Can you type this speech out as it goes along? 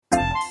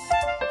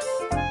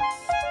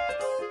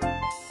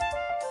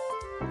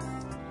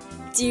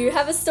Do you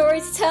have a story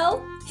to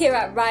tell? Here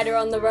at Writer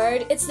on the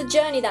Road, it's the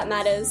journey that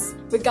matters.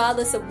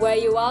 Regardless of where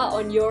you are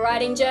on your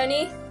writing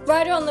journey,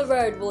 Writer on the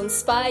Road will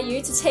inspire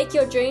you to take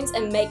your dreams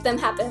and make them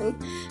happen.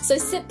 So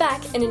sit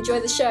back and enjoy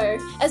the show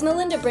as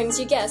Melinda brings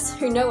you guests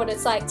who know what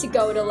it's like to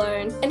go it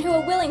alone and who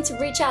are willing to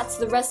reach out to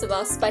the rest of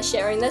us by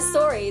sharing their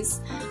stories.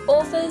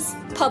 Authors,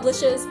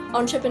 publishers,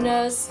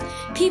 entrepreneurs,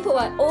 people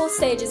at all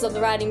stages of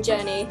the writing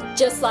journey,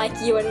 just like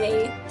you and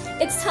me.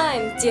 It's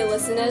time, dear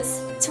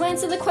listeners, to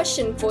answer the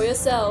question for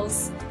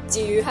yourselves.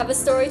 Do you have a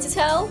story to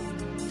tell?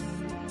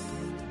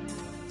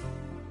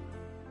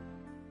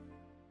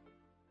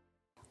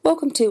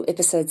 Welcome to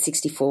episode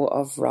 64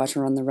 of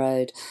Writer on the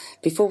Road.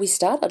 Before we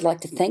start, I'd like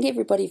to thank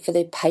everybody for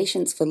their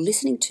patience for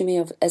listening to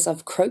me as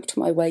I've croaked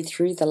my way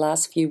through the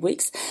last few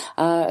weeks.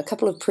 A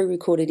couple of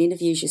pre-recorded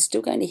interviews, you're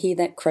still going to hear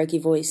that croaky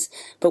voice,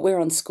 but we're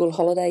on school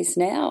holidays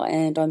now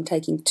and I'm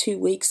taking 2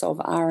 weeks of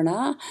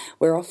R&R.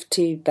 We're off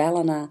to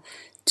Ballina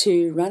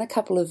to run a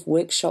couple of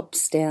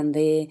workshops down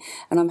there,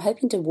 and I'm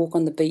hoping to walk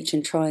on the beach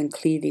and try and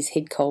clear this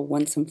head cold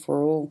once and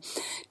for all.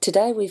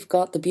 Today we've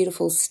got the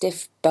beautiful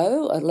Steph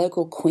Bow, a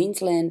local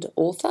Queensland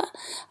author,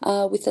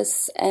 with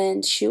us,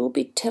 and she'll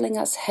be telling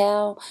us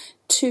how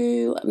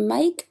to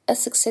make a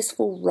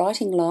successful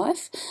writing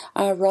life,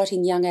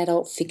 writing young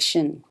adult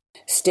fiction.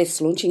 Steph's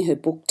launching her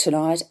book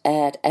tonight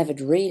at Avid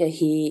Reader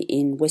here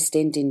in West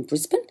End in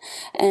Brisbane,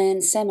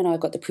 and Sam and I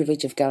got the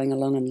privilege of going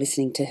along and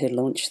listening to her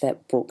launch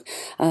that book.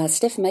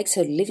 Steph makes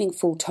her living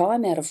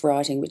full-time out of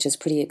writing, which is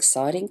pretty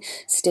exciting.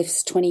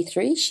 Steph's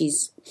 23.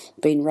 She's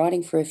been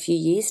writing for a few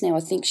years now.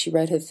 I think she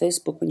wrote her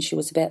first book when she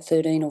was about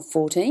 13 or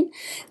 14.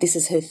 This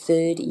is her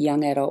third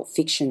young adult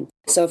fiction.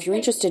 So if you're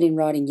interested in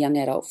writing young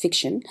adult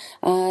fiction,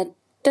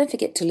 don't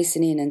forget to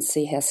listen in and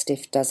see how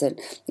Steph does it.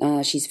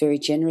 She's very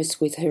generous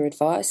with her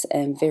advice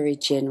and very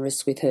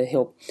generous with her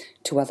help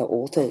to other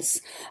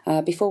authors.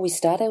 Before we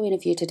start our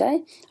interview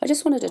today, I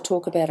just wanted to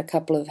talk about a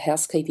couple of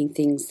housekeeping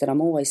things that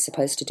I'm always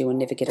supposed to do and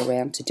never get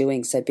around to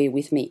doing, so bear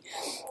with me.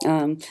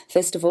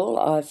 First of all,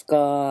 I've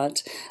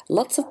got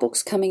lots of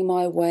books coming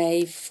my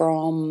way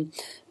from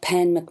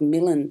Pan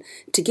Macmillan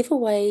to give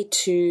away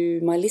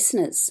to my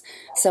listeners.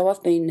 So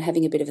I've been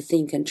having a bit of a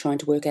think and trying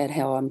to work out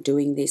how I'm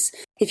doing this.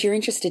 If you're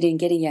interested in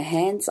getting your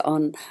hands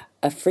on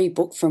a free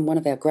book from one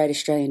of our great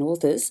Australian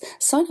authors,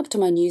 sign up to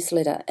my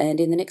newsletter, and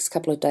in the next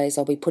couple of days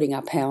I'll be putting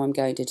up how I'm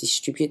going to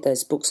distribute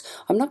those books.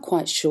 I'm not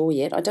quite sure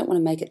yet. I don't want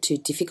to make it too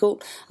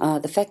difficult.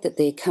 The fact that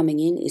they're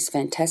coming in is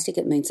fantastic.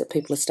 It means that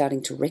people are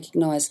starting to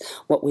recognise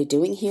what we're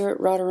doing here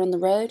at Writer on the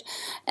Road,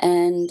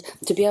 and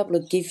to be able to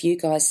give you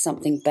guys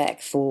something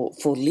back for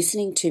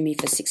listening to me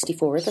for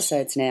 64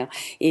 episodes now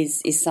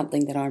is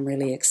something that I'm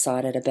really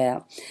excited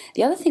about.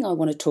 The other thing I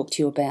want to talk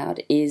to you about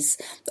is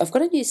I've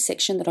got a new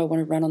section that I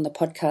want to run on the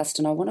podcast,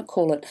 and I want to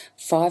call it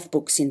 5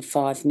 Books in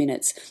 5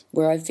 Minutes,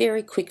 where I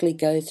very quickly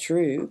go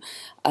through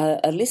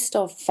a list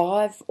of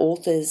 5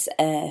 authors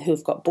who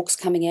have got books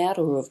coming out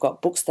or who have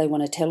got books they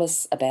want to tell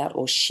us about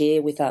or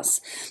share with us.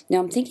 Now,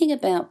 I'm thinking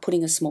about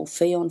putting a small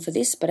fee on for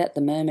this, but at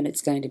the moment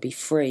it's going to be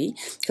free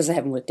because I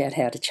haven't worked out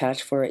how to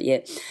charge for it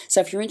yet.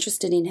 So if you're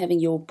interested in having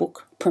your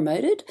book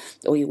promoted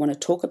or you want to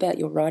talk about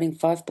your writing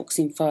 5 books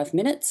in 5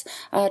 minutes,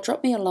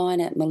 drop me a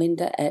line at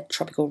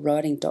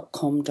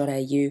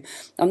melinda@tropicalwriting.com.au.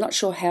 I'm not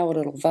sure how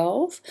it'll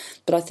evolve,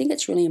 but I think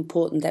it's really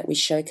important that we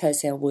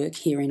showcase our work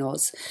here in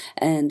Oz,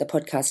 and the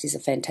podcast is a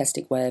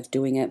fantastic way of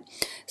doing it.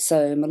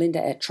 So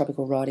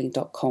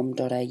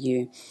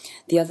melinda@tropicalwriting.com.au.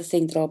 The other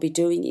thing that I'll be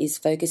doing is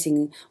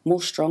focusing more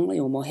strongly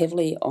or more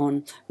heavily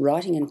on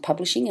writing and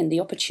publishing and the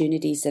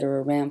opportunities that are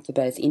around for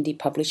both indie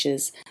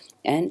publishers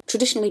and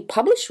traditionally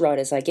published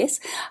writers, I guess.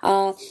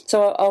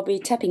 So I'll be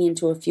tapping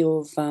into a few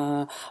of,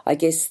 the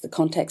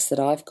contacts that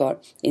I've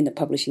got in the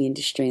publishing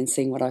industry and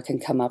seeing what I can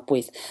come up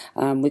with.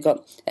 We've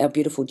got our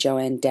beautiful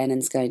Joanne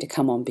Dannon's going to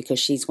come on because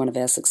she's one of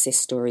our success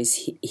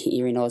stories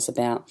here in Oz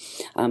about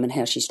and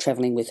how she's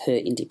travelling with her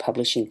indie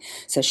publishing.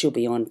 So she'll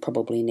be on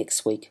probably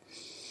next week.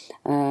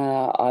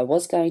 I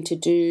was going to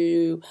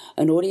do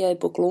an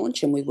audiobook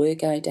launch and we were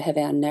going to have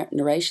our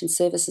narration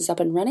services up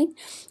and running,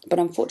 but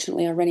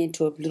unfortunately I ran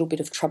into a little bit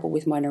of trouble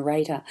with my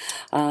narrator,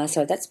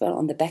 so that's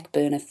on the back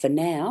burner for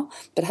now,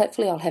 but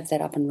hopefully I'll have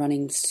that up and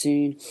running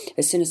soon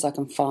as I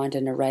can find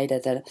a narrator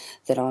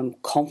that I'm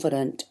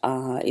confident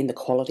in the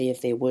quality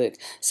of their work.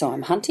 So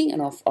I'm hunting, and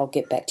I'll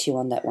get back to you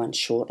on that one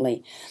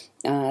shortly.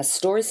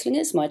 Story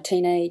Slingers, my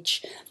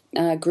teenage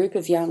group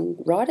of young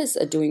writers,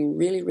 are doing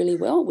really, really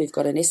well. We've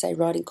got an essay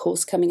writing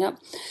course coming up,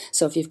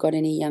 so if you've got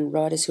any young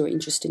writers who are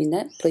interested in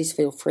that, please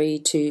feel free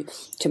to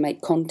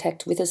make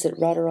contact with us at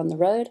Writer on the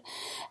Road.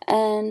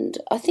 And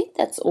I think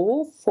that's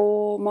all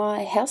for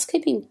my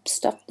housekeeping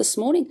stuff this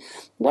morning.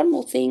 One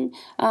more thing,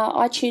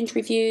 iTunes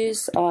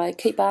reviews, I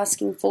keep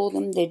asking for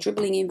them. They're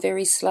dribbling in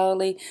very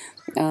slowly.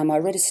 I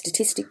read a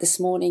statistic this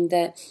morning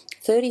that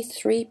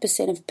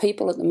 33% of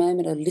people at the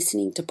moment are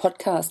listening to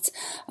podcasts,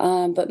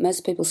 but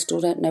most people still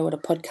don't know what a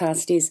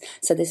podcast is.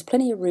 So there's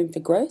plenty of room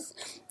for growth.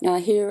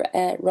 Here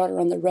at Writer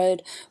on the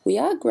Road, we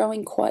are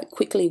growing quite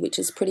quickly, which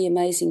is pretty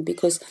amazing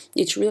because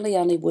it's really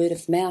only word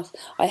of mouth.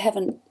 I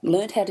haven't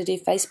learned how to do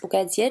Facebook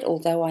ads yet,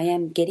 although I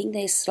am getting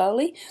there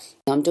slowly.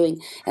 I'm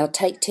doing our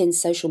Take 10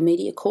 social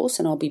media course,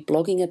 and I'll be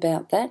blogging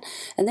about that.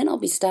 And then I'll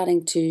be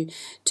starting to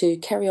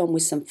carry on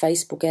with some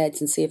Facebook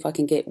ads and see if I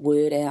can get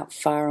word out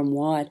far and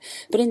wide.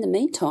 But in the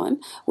meantime,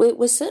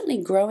 we're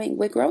certainly growing.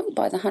 We're growing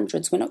by the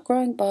hundreds. We're not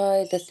growing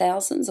by the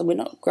thousands, and we're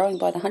not growing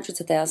by the hundreds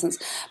of thousands,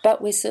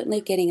 but we're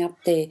certainly getting up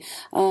there.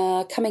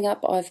 Coming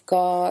up, I've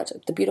got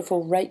the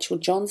beautiful Rachel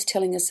Johns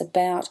telling us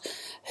about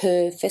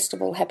her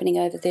festival happening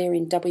over there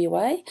in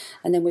WA,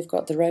 and then we've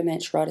got the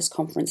Romance Writers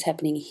Conference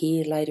happening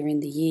here later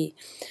in the year.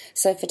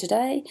 So for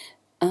today,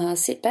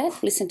 sit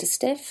back, listen to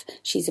Steph.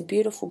 She's a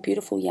beautiful,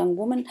 beautiful young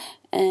woman,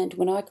 and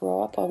when I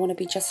grow up, I want to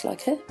be just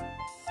like her.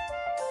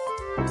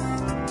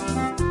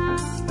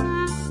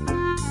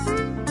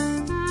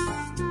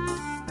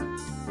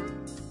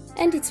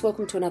 And it's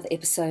welcome to another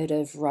episode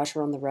of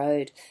Writer on the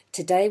Road.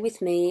 Today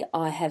with me,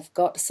 I have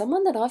got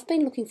someone that I've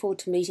been looking forward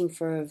to meeting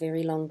for a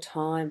very long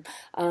time.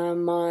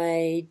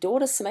 My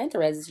daughter Samantha,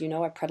 as you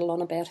know, I prattle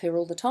on about her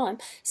all the time.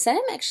 Sam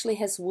actually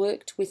has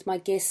worked with my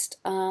guest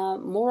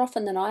more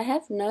often than I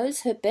have,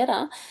 knows her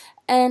better,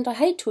 and I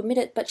hate to admit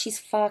it, but she's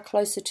far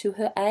closer to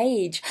her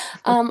age.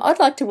 I'd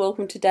like to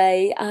welcome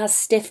today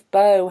Steph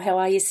Bow. How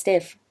are you,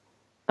 Steph?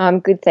 I'm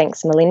good,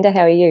 thanks, Melinda.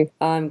 How are you?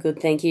 I'm good,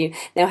 thank you.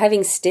 Now,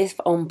 having Steph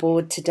on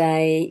board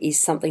today is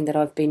something that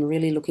I've been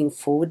really looking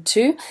forward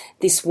to.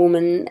 This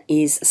woman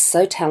is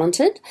so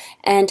talented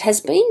and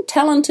has been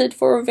talented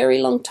for a very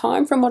long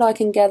time, from what I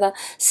can gather.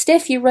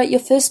 Steph, you wrote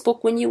your first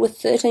book when you were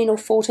 13 or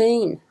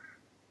 14.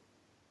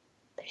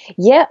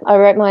 Yeah, I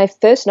wrote my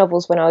first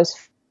novels when I was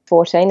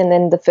 14, and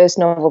then the first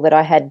novel that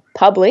I had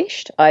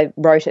published, I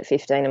wrote at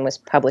 15 and was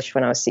published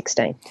when I was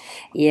 16.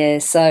 Yeah,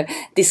 so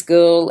this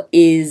girl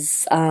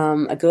is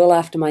a girl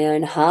after my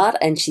own heart,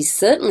 and she's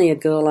certainly a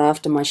girl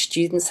after my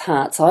students'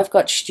 hearts. So I've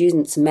got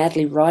students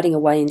madly writing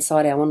away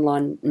inside our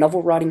online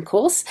novel writing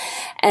course,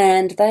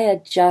 and they are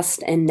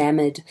just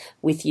enamoured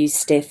with you,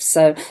 Steph.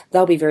 So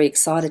they'll be very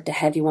excited to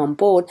have you on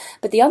board.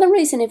 But the other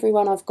reason,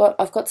 everyone, I've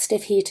got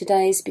Steph here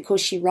today is because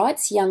she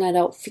writes young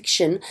adult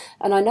fiction,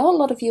 and I know a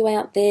lot of you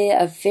out there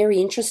are very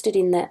interested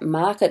in that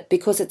market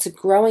because it's a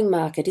growing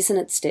market, isn't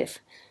it, Steph?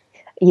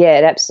 Yeah,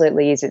 it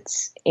absolutely is.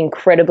 It's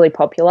incredibly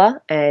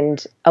popular,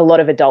 and a lot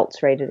of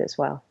adults read it as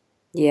well.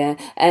 Yeah,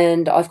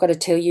 and I've got to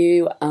tell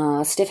you,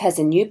 Steph has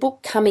a new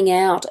book coming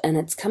out, and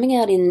it's coming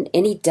out in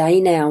any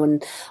day now,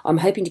 and I'm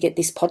hoping to get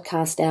this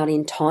podcast out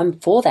in time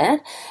for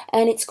that,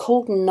 and it's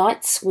called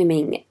Night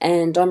Swimming,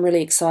 and I'm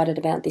really excited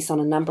about this on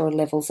a number of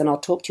levels, and I'll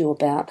talk to you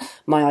about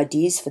my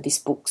ideas for this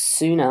book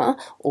sooner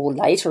or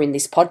later in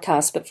this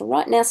podcast. But for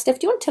right now, Steph,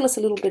 do you want to tell us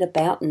a little bit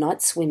about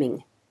Night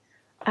Swimming?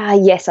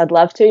 Yes, I'd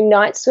love to.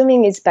 Night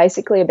Swimming is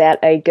basically about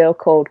a girl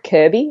called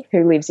Kirby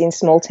who lives in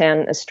small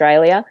town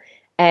Australia,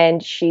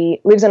 and she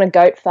lives on a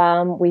goat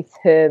farm with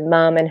her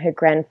mum and her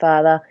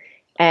grandfather,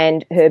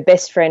 and her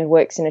best friend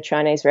works in a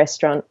Chinese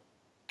restaurant.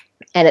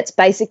 And it's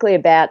basically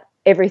about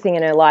everything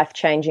in her life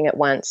changing at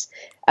once.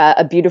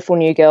 A beautiful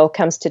new girl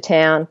comes to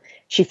town.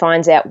 She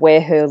finds out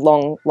where her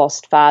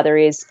long-lost father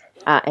is,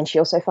 and she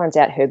also finds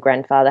out her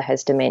grandfather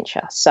has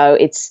dementia. So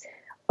it's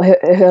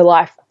her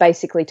life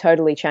basically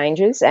totally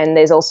changes, and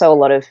there's also a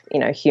lot of,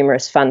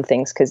 humorous, fun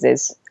things because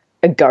there's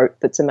a goat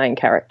that's a main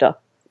character.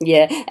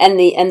 Yeah, and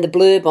the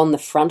blurb on the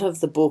front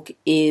of the book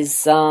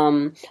is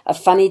a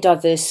funny,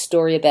 diverse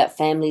story about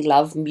family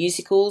love,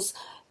 musicals,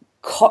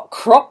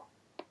 crop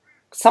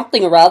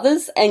something or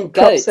others, and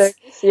goats. Crop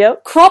circles,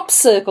 yep. Crop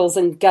circles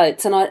and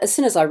goats. And as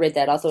soon as I read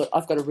that, I thought,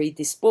 I've got to read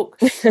this book.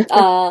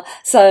 So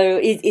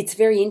it's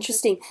very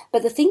interesting.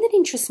 But the thing that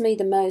interests me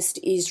the most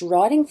is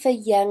writing for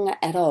young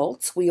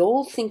adults. We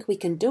all think we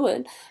can do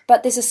it,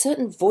 but there's a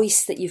certain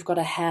voice that you've got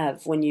to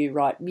have when you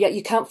write.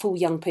 You can't fool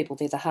young people.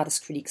 They're the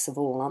hardest critics of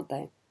all, aren't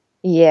they?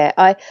 Yeah,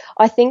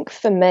 I think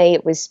for me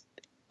it was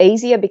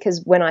easier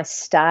because when I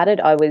started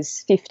I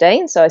was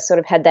 15, so I sort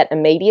of had that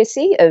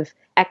immediacy of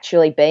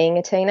actually being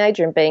a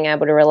teenager and being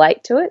able to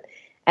relate to it,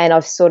 and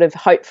I've sort of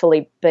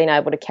hopefully been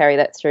able to carry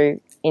that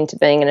through into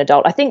being an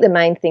adult. I think the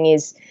main thing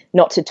is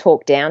not to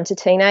talk down to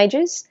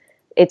teenagers.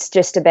 It's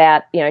just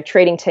about,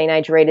 treating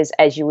teenage readers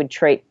as you would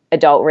treat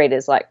adult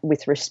readers, like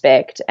with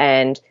respect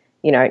and,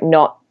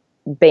 not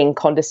being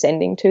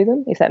condescending to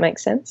them, if that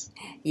makes sense.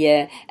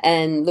 Yeah,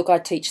 and look, I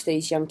teach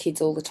these young kids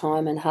all the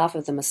time, and half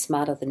of them are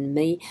smarter than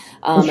me,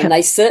 and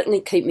they certainly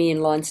keep me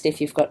in line,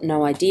 Steph, you've got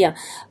no idea.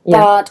 Yeah.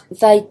 But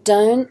they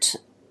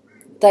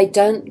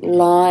don't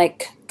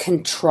like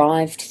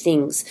contrived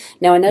things.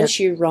 Now, I notice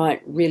you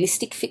write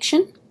realistic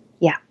fiction.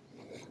 Yeah.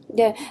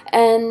 Yeah,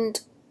 and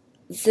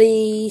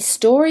the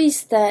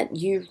stories that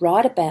you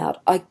write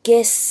about, I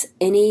guess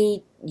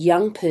any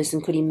young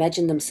person could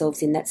imagine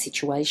themselves in that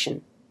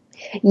situation.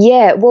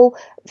 Yeah, well,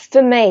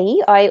 for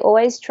me, I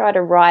always try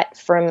to write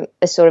from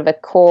a sort of a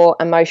core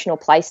emotional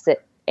place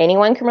that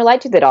anyone can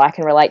relate to, that I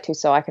can relate to,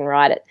 so I can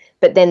write it.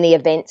 But then the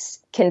events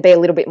can be a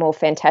little bit more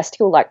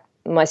fantastical. Like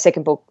my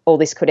second book, All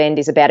This Could End,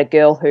 is about a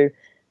girl who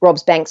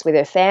robs banks with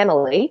her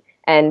family.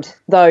 And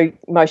though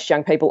most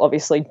young people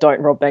obviously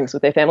don't rob banks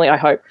with their family, I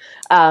hope,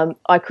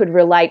 I could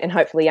relate, and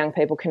hopefully young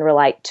people can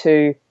relate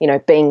to,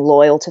 being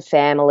loyal to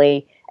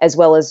family, as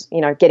well as,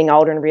 getting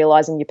older and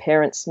realising your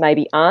parents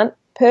maybe aren't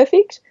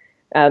perfect.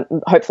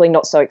 Hopefully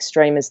not so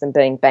extreme as them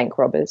being bank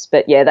robbers.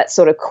 But, yeah, that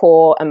sort of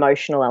core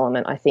emotional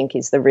element, I think,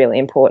 is the really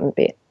important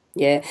bit.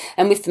 Yeah,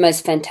 and with the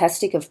most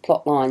fantastic of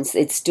plot lines,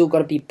 it's still got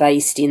to be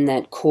based in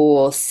that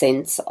core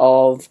sense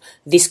of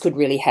this could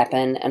really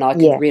happen and I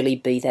could really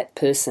be that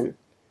person.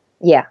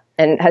 Yeah,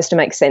 and it has to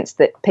make sense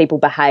that people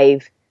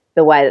behave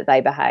the way that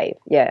they behave,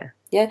 yeah.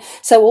 Yeah,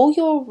 so all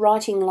your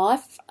life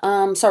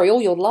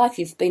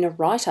you've been a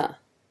writer.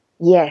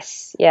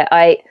 Yes, yeah,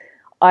 I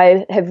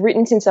have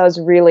written since I was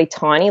really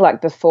tiny,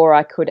 like before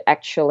I could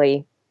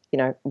actually,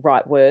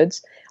 write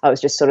words. I was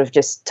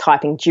just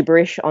typing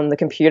gibberish on the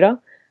computer.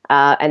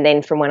 And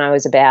then from when I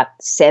was about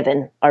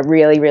 7, I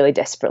really, really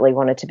desperately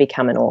wanted to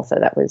become an author.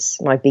 That was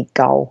my big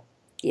goal.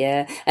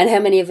 Yeah, and how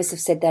many of us have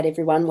said that,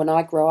 everyone? When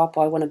I grow up,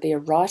 I want to be a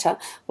writer.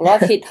 Well,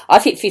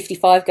 I've hit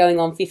 55, going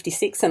on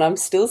 56, and I'm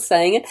still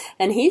saying it.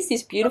 And here's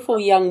this beautiful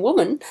young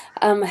woman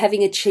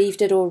having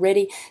achieved it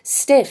already.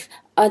 Steph,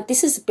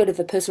 this is a bit of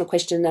a personal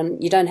question,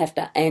 and you don't have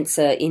to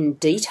answer in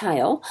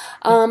detail,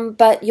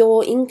 but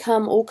your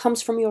income all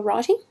comes from your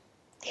writing?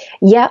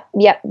 Yeah.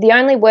 The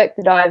only work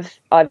that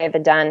I've ever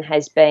done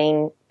has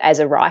been as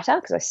a writer,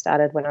 because I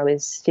started when I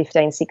was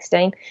 15,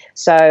 16.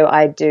 So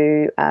I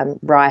do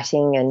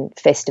writing and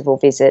festival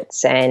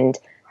visits and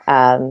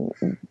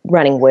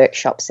running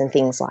workshops and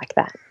things like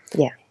that.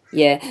 Yeah.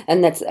 Yeah,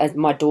 and that's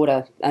my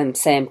daughter,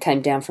 Sam,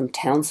 came down from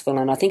Townsville,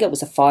 and I think it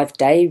was a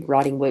 5-day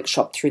writing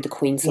workshop through the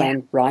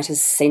Queensland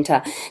Writers'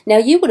 Centre. Now,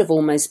 you would have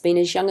almost been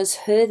as young as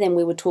her then.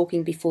 We were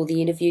talking before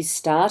the interview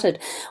started.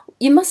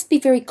 You must be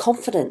very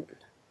confident.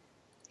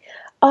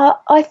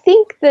 I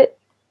think that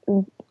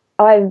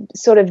I've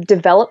sort of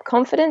developed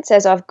confidence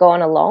as I've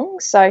gone along.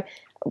 So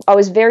I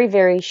was very,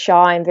 very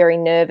shy and very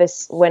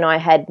nervous when I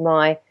had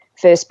my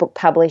first book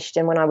published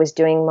and when I was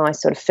doing my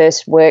sort of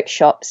first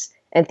workshops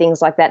and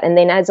things like that. And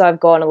then as I've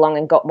gone along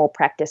and got more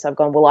practice, I've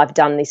gone, well, I've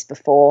done this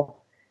before,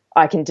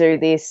 I can do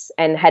this,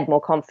 and had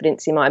more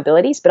confidence in my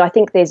abilities. But I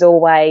think there's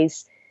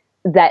always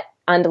that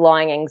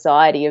underlying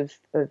anxiety of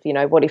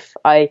what if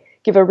I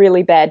give a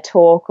really bad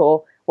talk,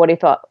 or what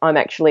if I'm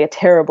actually a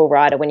terrible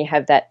writer, when you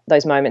have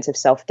those moments of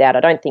self-doubt. I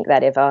don't think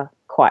that ever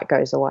quite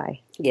goes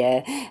away.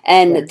 Yeah,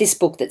 and this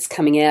book that's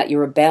coming out,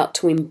 you're about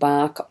to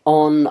embark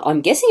on,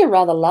 I'm guessing, a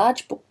rather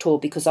large book tour,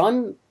 because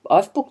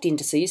I've booked in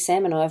to see you,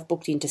 Sam, and I've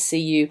booked in to see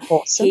you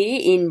here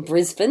in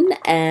Brisbane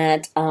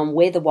at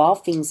Where the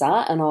Wild Things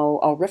Are, and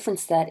I'll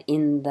reference that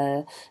in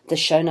the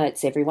show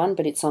notes, everyone,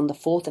 but it's on the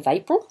 4th of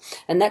April,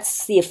 and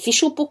that's the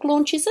official book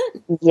launch, is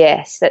it?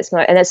 Yes, that's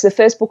the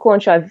first book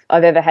launch I've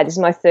ever had. This is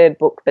my 3rd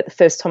book, but the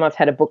first time I've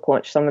had a book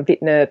launch, so I'm a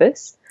bit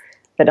nervous.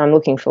 But I'm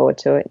looking forward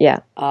to it, yeah.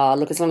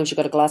 Look, as long as you've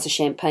got a glass of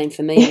champagne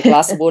for me and a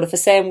glass of water for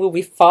Sam, we'll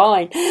be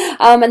fine.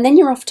 And then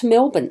you're off to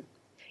Melbourne.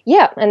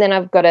 Yeah, and then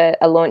I've got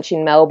a launch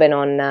in Melbourne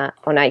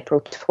on April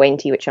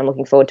 20, which I'm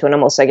looking forward to. And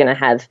I'm also going to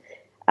have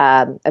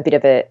a bit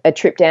of a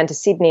trip down to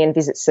Sydney and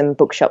visit some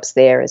bookshops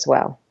there as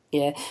well.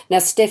 Yeah. Now,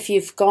 Steph,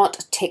 you've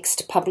got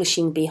Text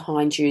Publishing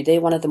behind you. They're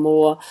one of the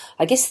more,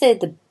 I guess they're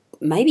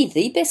maybe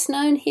the best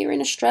known here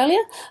in Australia.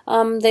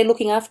 They're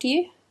looking after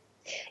you?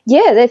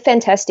 Yeah, they're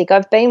fantastic.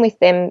 I've been with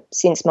them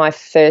since my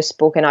first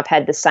book, and I've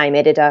had the same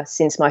editor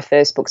since my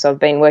first book. So I've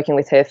been working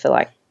with her for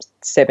like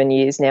 7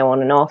 years now,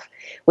 on and off,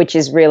 which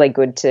is really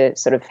good to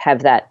sort of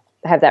have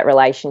that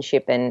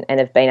relationship and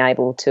have been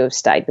able to have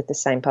stayed with the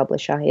same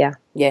publisher. Yeah.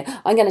 Yeah.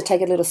 I'm going to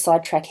take a little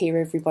sidetrack here,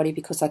 everybody,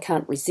 because I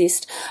can't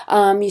resist.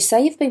 You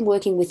say you've been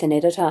working with an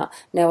editor.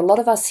 Now, a lot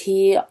of us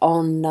here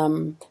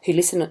on who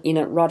listen in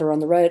at Writer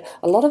on the Road,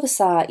 a lot of us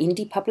are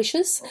indie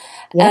publishers,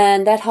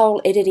 and that whole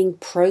editing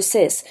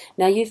process.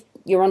 Now,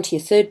 you're onto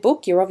your 3rd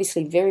book. You're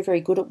obviously very, very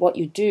good at what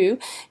you do.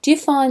 Do you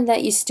find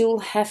that you still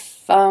have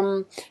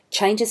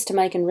changes to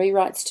make and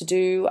rewrites to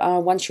do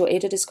once your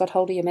editor's got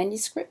hold of your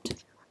manuscript?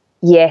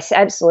 Yes,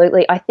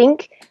 absolutely. I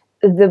think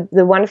the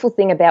wonderful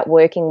thing about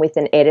working with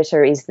an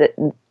editor is that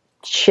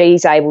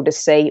she's able to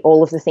see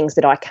all of the things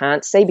that I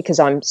can't see because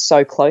I'm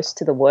so close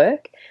to the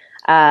work.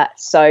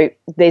 So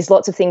there's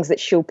lots of things that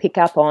she'll pick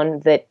up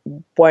on that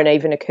won't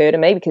even occur to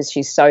me because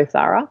she's so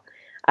thorough.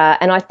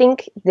 And I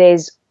think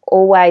there's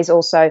always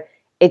also,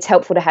 it's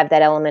helpful to have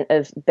that element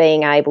of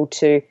being able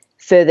to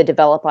further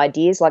develop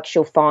ideas. Like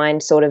she'll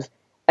find sort of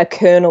a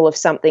kernel of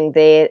something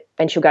there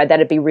and she'll go,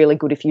 that'd be really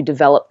good if you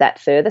develop that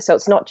further. So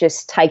it's not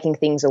just taking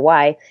things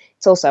away,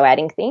 it's also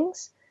adding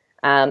things.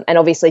 And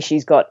obviously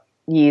she's got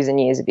years and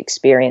years of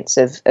experience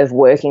of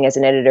working as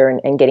an editor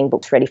and getting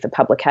books ready for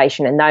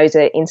publication. And those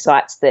are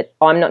insights that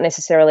I'm not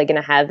necessarily going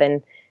to have,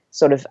 and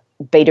sort of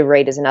beta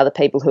readers and other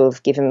people who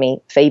have given me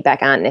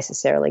feedback aren't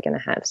necessarily going to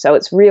have. So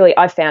it's really,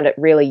 I found it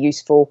really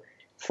useful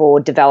for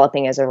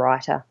developing as a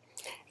writer.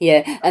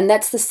 Yeah, and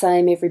that's the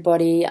same,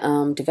 everybody,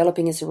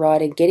 developing as a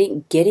writer,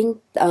 getting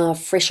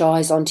fresh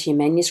eyes onto your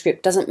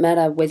manuscript. Doesn't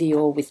matter whether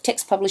you're with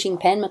Text Publishing,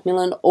 Pan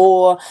Macmillan,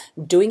 or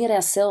doing it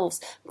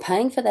ourselves.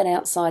 Paying for that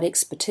outside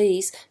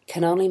expertise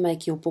can only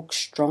make your book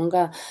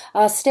stronger.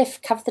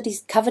 Steph, cover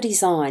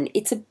design.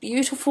 It's a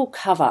beautiful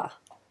cover.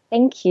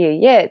 Thank you.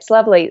 Yeah, it's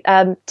lovely.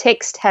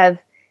 Text have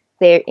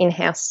their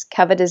in-house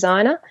cover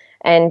designer,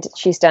 and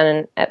she's done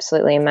an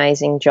absolutely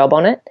amazing job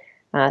on it.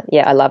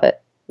 Yeah, I love it.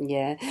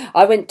 Yeah,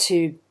 I went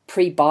to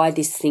pre-buy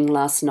this thing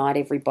last night,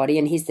 everybody,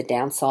 and here's the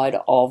downside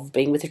of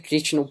being with a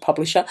traditional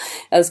publisher.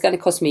 It was going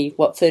to cost me,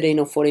 $13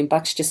 or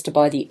 $14 just to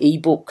buy the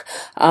ebook.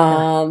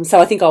 So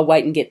I think I'll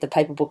wait and get the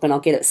paper book, and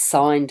I'll get it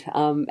signed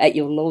at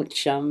your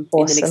launch in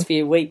the next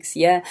few weeks.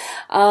 Yeah.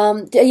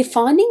 Are you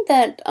finding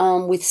that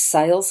with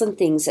sales and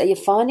things, are you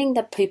finding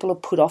that people are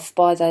put off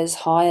by those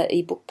higher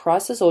ebook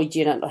prices, or do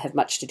you not have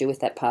much to do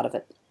with that part of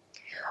it?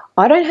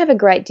 I don't have a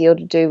great deal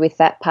to do with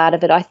that part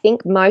of it. I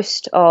think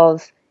most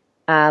of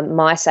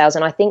my sales,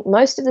 and I think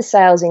most of the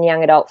sales in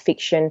young adult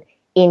fiction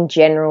in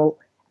general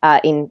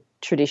in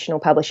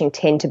traditional publishing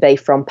tend to be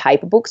from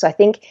paper books. I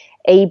think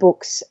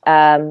ebooks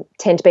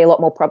tend to be a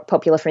lot more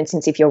popular, for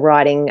instance, if you're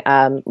writing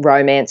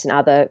romance and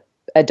other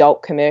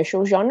adult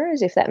commercial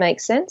genres, if that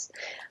makes sense.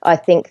 I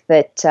think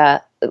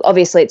that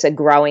obviously it's a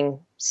growing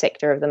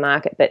sector of the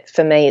market, but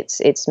for me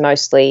it's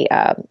mostly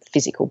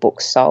physical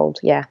books sold.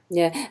 Yeah,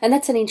 and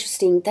that's an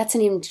interesting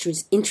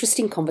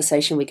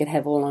conversation we could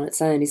have all on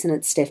its own, isn't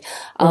it, Steph?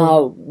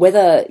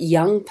 Whether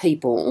young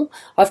people,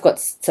 I've got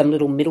some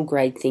little middle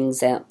grade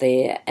things out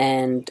there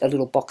and a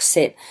little box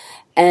set,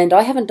 and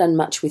I haven't done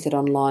much with it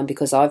online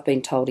because I've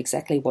been told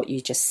exactly what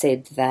you just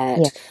said,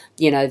 that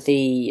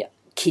the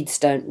kids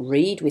don't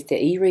read with their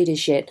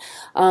e-readers yet.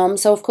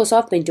 So, of course,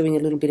 I've been doing a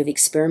little bit of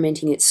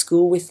experimenting at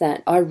school with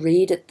that. I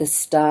read at the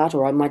start,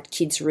 or my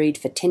kids read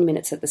for 10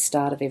 minutes at the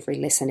start of every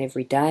lesson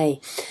every day.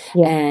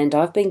 Yeah. And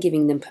I've been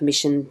giving them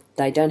permission.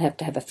 They don't have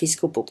to have a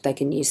physical book. They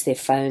can use their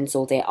phones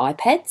or their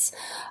iPads.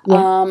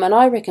 Yeah. And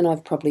I reckon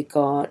I've probably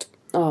got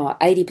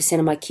 80%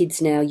 of my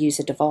kids now use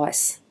a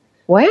device.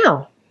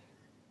 Wow.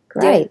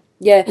 Great.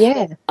 Yeah.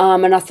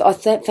 And I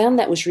found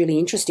that was really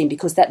interesting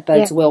because that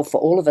bodes well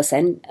for all of us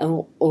and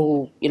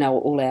all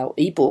our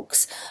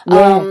ebooks.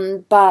 Yeah.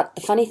 But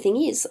the funny thing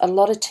is, a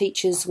lot of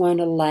teachers won't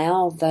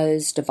allow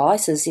those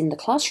devices in the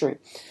classroom.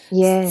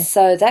 Yeah.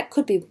 So that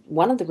could be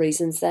one of the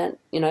reasons that,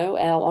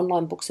 our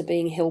online books are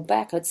being held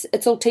back.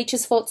 It's all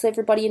teachers' faults,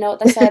 everybody. You know what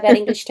they say about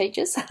English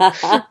teachers?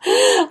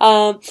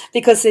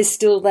 Because there's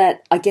still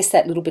that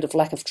little bit of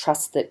lack of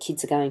trust that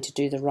kids are going to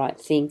do the right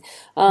thing.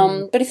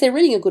 But if they're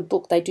reading a good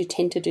book, they do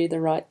tend to do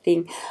the right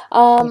thing.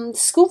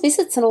 School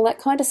visits and all that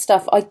kind of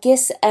stuff. I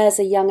guess as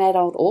a young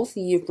adult author,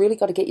 you've really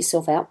got to get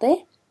yourself out there.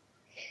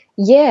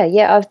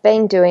 Yeah. I've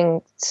been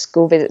doing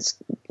school visits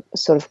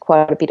sort of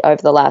quite a bit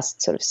over the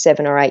last sort of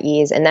 7 or 8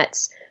 years, and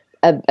that's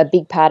a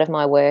big part of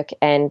my work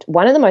and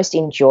one of the most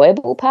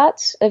enjoyable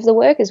parts of the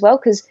work as well,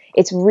 because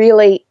it's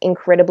really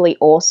incredibly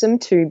awesome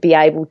to be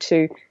able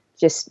to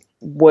just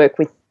work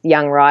with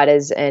young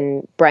writers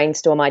and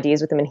brainstorm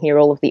ideas with them and hear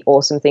all of the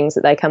awesome things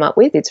that they come up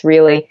with. It's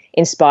really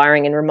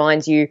inspiring and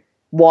reminds you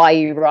why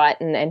you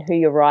write and who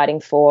you're writing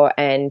for,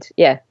 and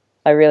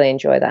I really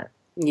enjoy that.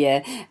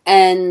 Yeah,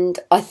 and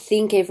I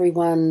think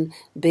everyone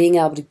being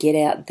able to get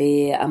out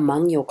there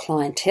among your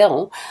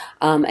clientele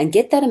and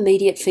get that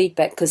immediate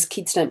feedback, because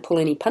kids don't pull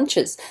any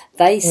punches.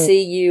 They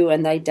see you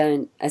and they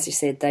don't, as you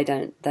said, they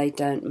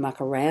don't muck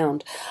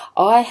around.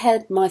 I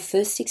had my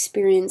first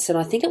experience, and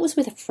I think it was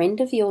with a friend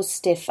of yours,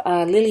 Steph,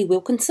 Lily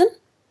Wilkinson.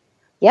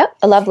 Yep,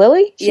 I love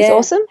Lily. She's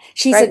awesome.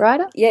 She's a great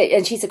writer. Yeah,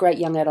 and she's a great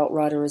young adult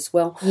writer as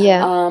well.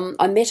 Yeah.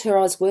 I met her.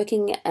 I was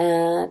working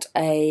at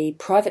a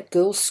private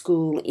girls'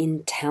 school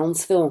in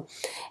Townsville,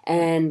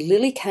 and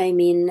Lily came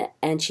in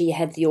and she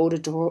had the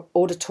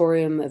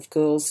auditorium of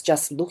girls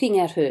just looking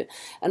at her.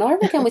 And I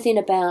reckon within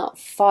about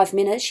 5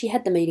 minutes, she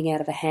had the meeting out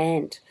of her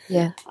hand.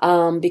 Yeah.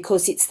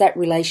 Because it's that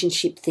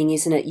relationship thing,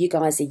 isn't it? You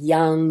guys are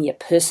young, you're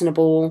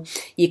personable,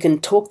 you can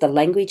talk the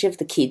language of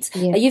the kids.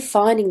 Yeah. Are you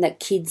finding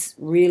that kids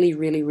really,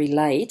 really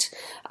relate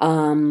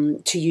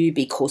to you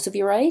because of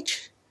your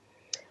age?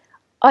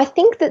 I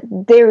think that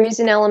there is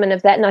an element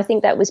of that, and I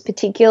think that was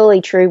particularly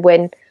true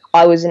when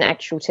I was an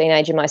actual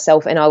teenager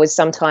myself, and I was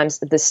sometimes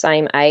the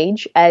same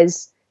age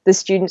as the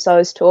students I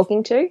was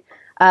talking to.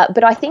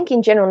 But I think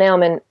in general now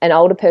I'm an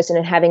older person,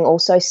 and having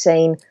also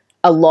seen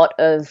a lot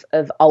of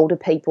older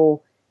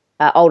people,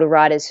 older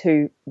writers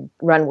who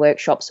run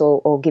workshops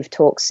or give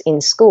talks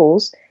in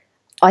schools,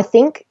 I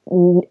think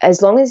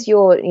as long as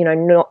you're,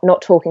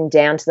 not talking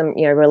down to them,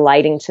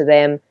 relating to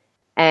them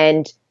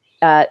and,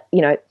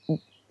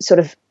 sort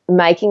of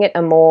making it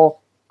a more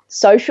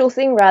social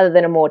thing rather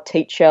than a more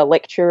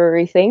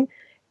teacher-lecturer-y thing.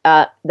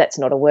 That's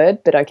not a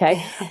word, but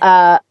okay.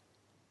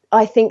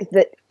 I think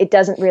that it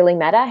doesn't really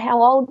matter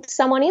how old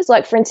someone is.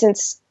 Like, for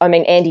instance,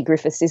 Andy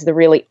Griffiths is the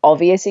really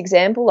obvious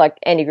example. Like,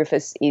 Andy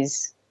Griffiths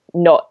is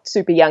not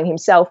super young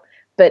himself,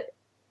 but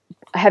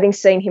having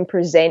seen him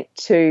present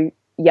to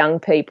young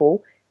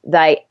people,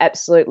 they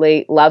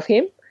absolutely love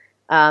him.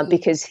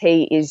 because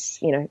he is,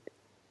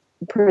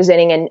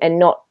 presenting and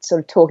not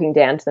sort of talking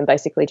down to them,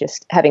 basically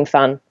just having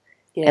fun.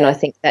 Yeah. And I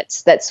think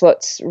that's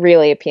what's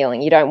really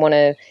appealing. You don't want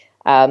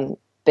to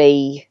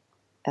be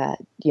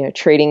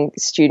treating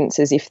students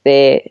as if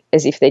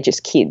they're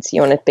just kids.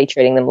 You want to be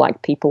treating them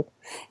like people.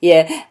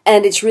 Yeah,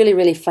 and it's really,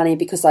 really funny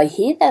because I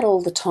hear that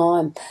all the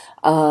time.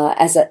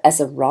 As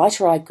a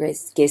writer, I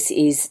guess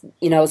is,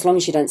 as long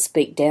as you don't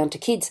speak down to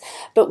kids.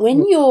 But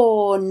when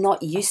you're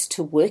not used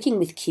to working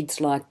with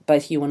kids like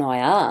both you and I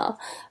are,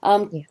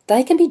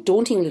 they can be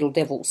daunting little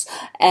devils,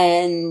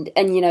 and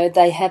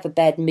they have a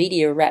bad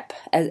media rap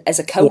as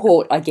a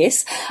cohort, I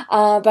guess.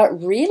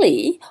 But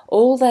really,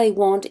 all they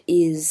want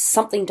is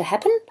something to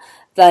happen.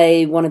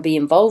 They want to be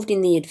involved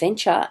in the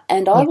adventure,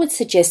 and I would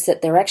suggest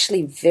that they're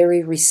actually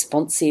very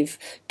responsive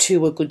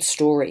to a good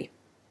story.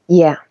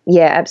 Yeah,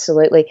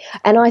 absolutely.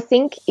 And I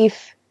think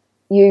if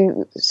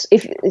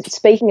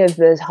speaking of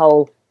the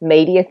whole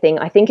media thing,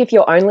 I think if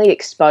your only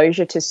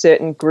exposure to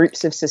certain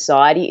groups of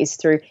society is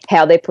through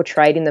how they're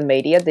portrayed in the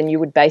media, then you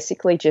would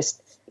basically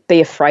just be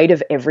afraid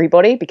of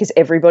everybody because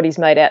everybody's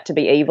made out to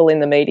be evil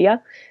in the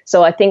media.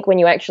 So I think when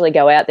you actually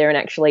go out there and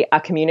actually are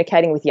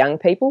communicating with young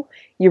people,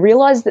 you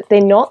realize that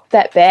they're not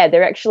that bad.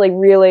 They're actually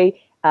really,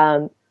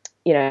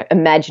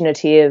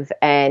 imaginative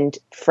and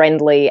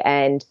friendly,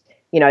 and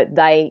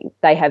they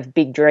have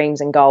big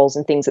dreams and goals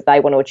and things that they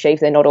want to achieve.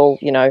 They're not all,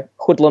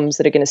 hoodlums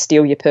that are going to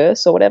steal your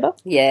purse or whatever.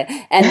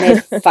 Yeah, and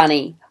they're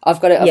funny. I've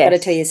got to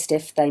tell you,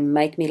 Steph, they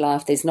make me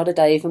laugh. There's not a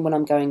day, even when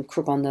I'm going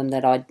crook on them,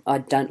 that I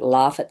don't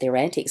laugh at their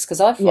antics, because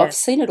I've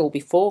seen it all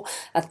before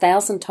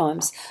 1,000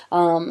 times,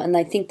 and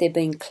they think they're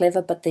being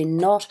clever, but they're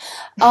not.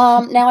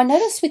 Now, I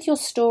noticed with your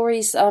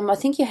stories, I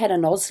think you had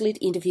an Auslit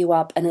interview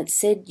up, and it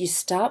said you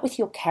start with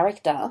your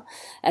character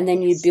and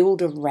then you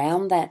build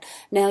around that.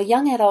 Now,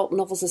 young adult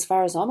novels, as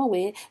far as I'm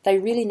aware, they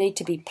really need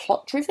to be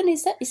plot-driven.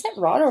 Is that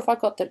right, or have I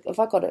got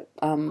it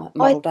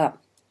muddled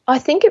up? I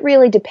think it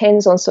really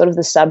depends on sort of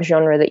the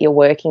subgenre that you're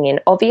working in.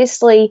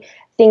 Obviously,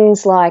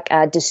 things like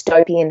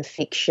dystopian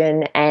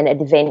fiction and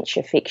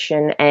adventure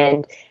fiction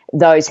and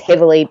those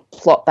heavily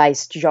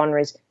plot-based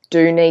genres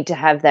do need to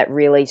have that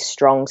really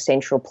strong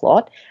central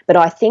plot. But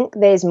I think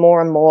there's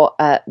more and more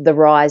the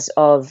rise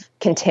of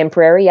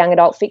contemporary young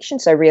adult fiction,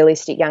 so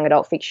realistic young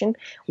adult fiction,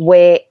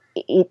 where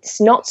it's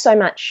not so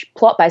much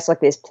plot-based, like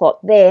there's plot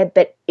there,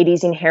 but it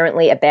is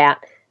inherently about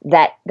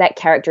that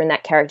character and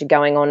that character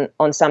going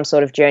on some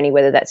sort of journey,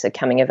 whether that's a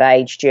coming of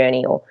age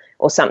journey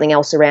or something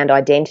else around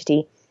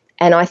identity.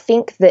 And I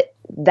think that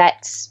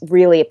that's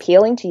really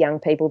appealing to young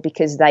people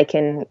because they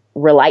can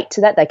relate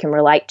to that. They can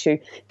relate to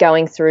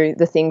going through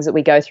the things that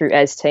we go through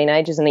as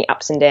teenagers and the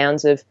ups and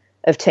downs of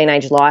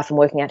teenage life and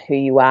working out who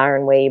you are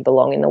and where you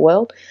belong in the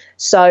world.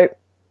 So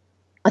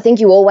I think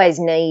you always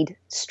need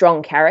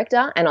strong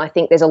character, and I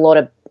think there's a lot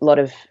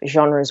of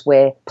genres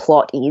where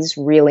plot is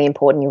really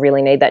important. You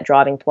really need that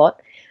driving plot.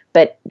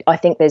 But I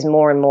think there's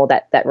more and more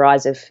that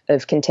rise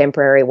of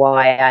contemporary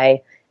YA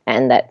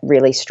and that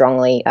really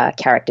strongly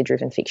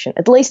character-driven fiction,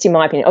 at least in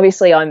my opinion.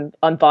 Obviously, I'm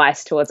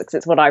biased towards it because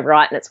it's what I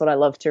write and it's what I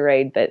love to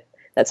read, but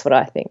that's what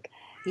I think.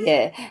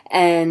 Yeah,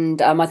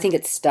 and I think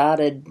it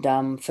started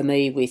for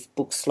me with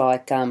books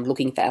like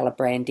Looking for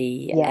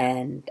Alibrandi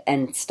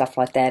and stuff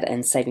like that,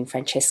 and Saving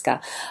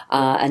Francesca.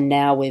 And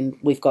now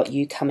we've got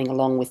you coming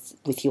along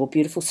with your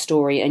beautiful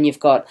story, and you've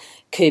got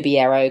Kirby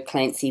Arrow,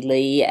 Clancy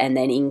Lee, and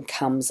then in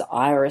comes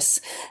Iris.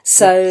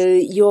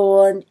 So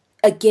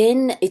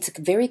it's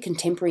a very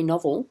contemporary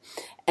novel.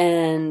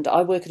 And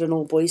I work at an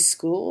all-boys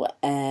school,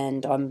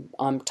 and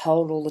I'm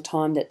told all the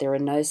time that there are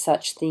no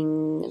such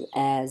thing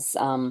as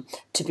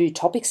taboo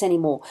topics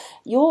anymore.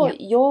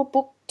 Your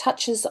book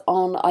touches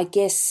on, I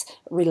guess,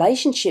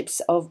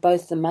 relationships of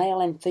both the male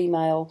and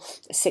female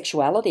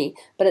sexuality,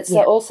 but it's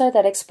also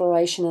that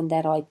exploration and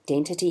that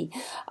identity.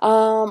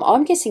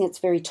 I'm guessing it's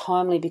very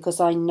timely because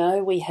I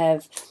know we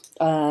have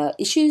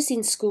issues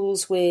in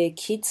schools where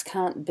kids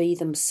can't be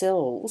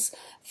themselves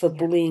for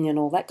bullying and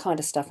all that kind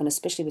of stuff, and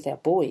especially with our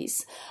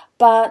boys.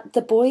 But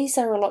the boys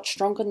are a lot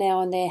stronger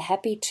now and they're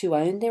happy to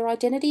own their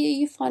identity. Are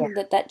you finding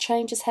that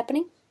change is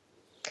happening?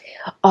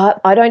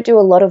 I don't do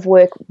a lot of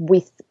work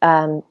with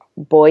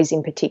boys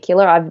in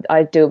particular.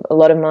 I do a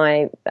lot of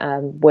my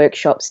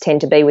workshops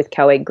tend to be with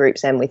co-ed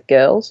groups and with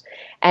girls.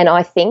 And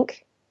I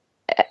think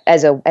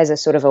as a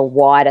sort of a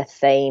wider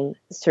theme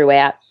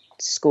throughout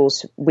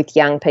schools with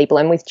young people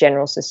and with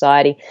general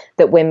society,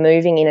 that we're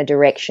moving in a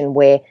direction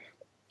where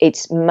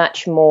it's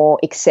much more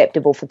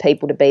acceptable for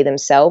people to be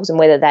themselves, and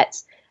whether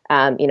that's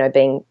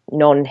being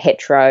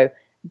non-hetero,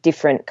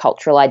 different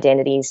cultural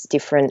identities,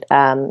 different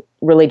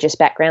religious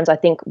backgrounds. I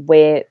think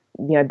we're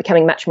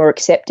becoming much more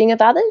accepting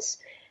of others,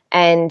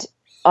 and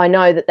I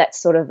know that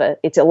that's sort of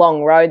it's a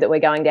long road that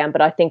we're going down,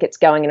 but I think it's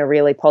going in a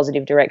really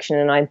positive direction,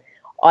 and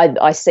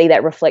I see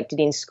that reflected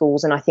in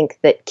schools, and I think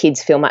that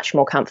kids feel much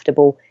more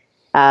comfortable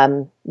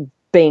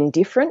being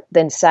different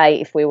than,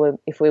 say, if we were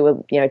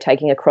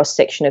taking a cross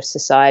section of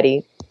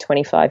society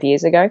 25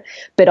 years ago.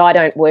 But I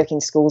don't work in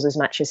schools as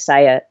much as,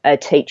 say, a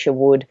teacher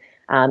would.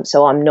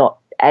 So I'm not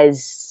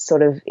as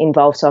sort of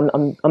involved.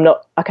 So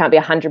I can't be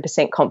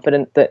 100%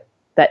 confident that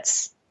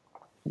that's,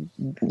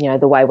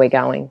 the way we're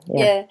going.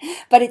 Yeah.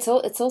 But it's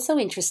also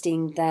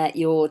interesting that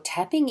you're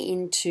tapping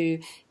into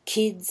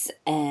kids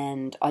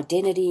and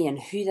identity and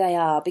who they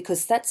are,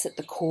 because that's at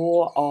the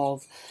core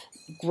of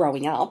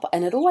growing up,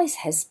 and it always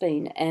has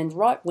been. And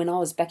right when I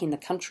was back in the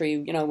country,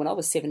 when I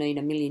was 17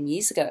 a million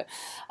years ago,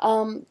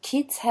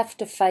 kids have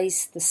to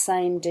face the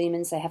same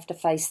demons, they have to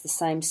face the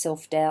same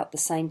self-doubt, the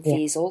same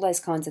fears, all those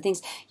kinds of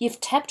things.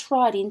 You've tapped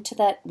right into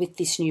that with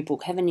this new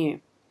book, haven't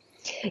you?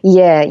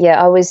 Yeah.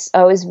 I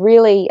was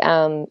really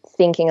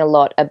thinking a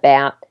lot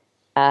about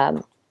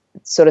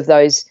sort of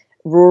those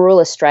rural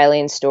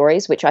Australian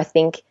stories, which I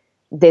think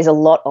there's a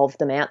lot of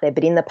them out there,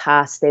 but in the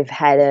past they've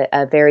had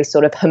a very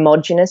sort of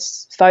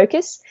homogenous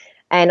focus.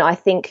 And I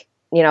think,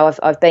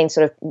 I've been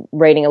sort of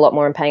reading a lot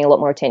more and paying a lot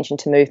more attention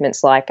to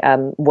movements like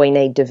We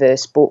Need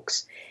Diverse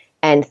Books,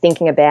 and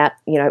thinking about,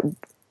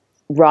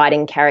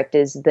 writing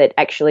characters that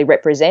actually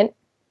represent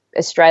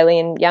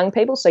Australian young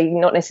people. So you're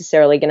not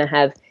necessarily going to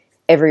have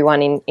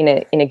everyone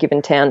in a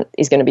given town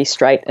is going to be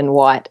straight and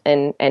white,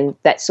 and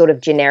that sort of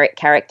generic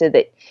character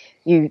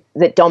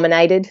that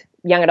dominated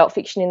young adult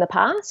fiction in the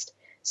past.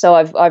 So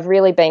I've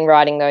really been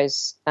writing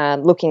those,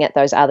 looking at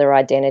those other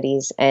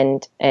identities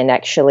and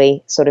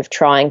actually sort of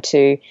trying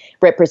to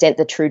represent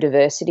the true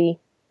diversity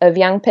of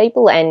young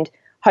people, and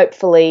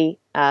hopefully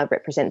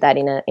represent that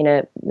in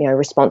a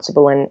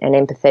responsible and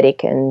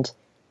empathetic and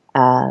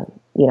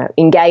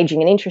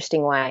engaging and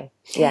interesting way.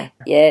 Yeah.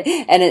 Yeah.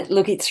 And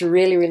it's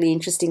really, really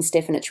interesting,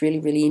 Steph, and it's really,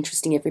 really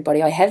interesting,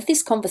 everybody. I have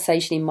this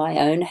conversation in my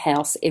own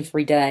house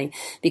every day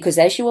because,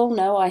 as you all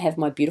know, I have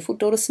my beautiful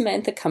daughter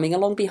Samantha coming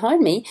along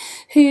behind me,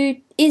 who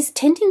is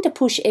tending to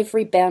push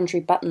every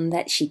boundary button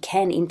that she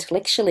can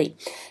intellectually.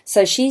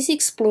 So she's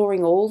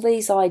exploring all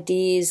these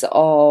ideas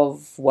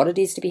of what it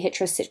is to be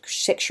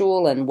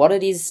heterosexual and what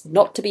it is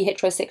not to be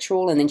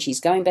heterosexual, and then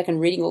she's going back and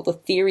reading all the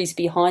theories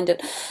behind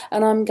it.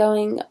 And I'm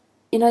going,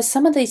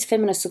 some of these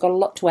feminists have got a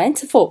lot to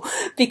answer for,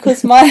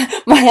 because my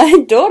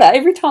own daughter,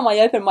 every time I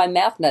open my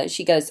mouth now,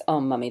 she goes, "Oh,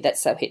 Mummy, that's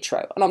so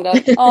hetero." And I'm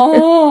going,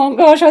 "Oh,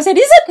 gosh." I said,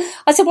 "Is it?"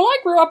 I said, "Well, I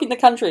grew up in the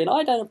country and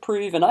I don't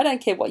approve and I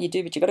don't care what you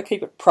do, but you've got to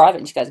keep it private."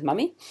 And she goes,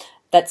 "Mummy,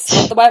 that's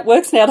not the way it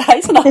works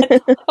nowadays." And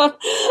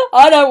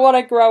I don't want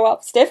to grow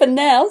up, Steph. And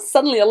now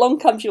suddenly along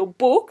comes your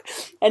book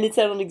and it's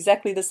on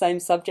exactly the same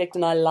subject,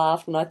 and I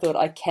laughed and I thought,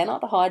 I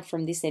cannot hide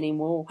from this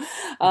anymore.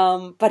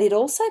 But it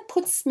also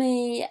puts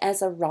me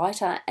as a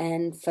writer,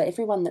 and for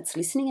everyone that's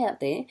listening out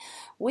there,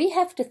 we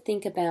have to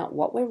think about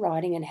what we're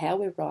writing and how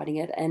we're writing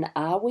it, and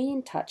are we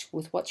in touch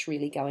with what's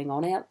really going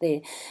on out there.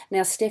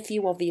 Now, Steph,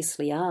 you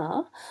obviously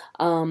are,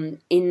 and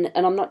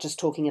I'm not just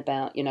talking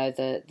about,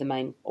 the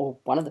main or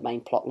one of the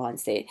main plot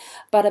lines there,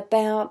 but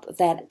about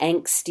that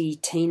angsty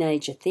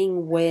teenager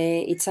thing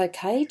where it's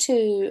okay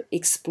to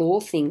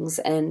explore things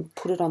and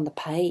put it on the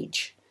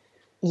page.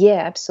 Yeah,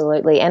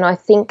 absolutely. And I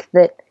think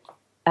that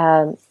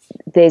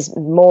there's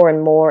more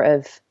and more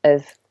of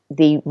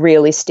the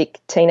realistic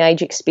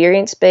teenage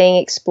experience being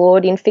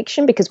explored in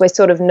fiction, because we're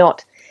sort of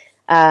not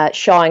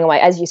shying away.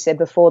 As you said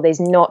before,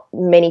 there's not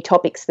many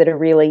topics that are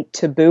really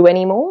taboo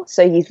anymore.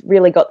 So you've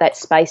really got that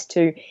space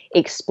to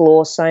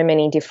explore so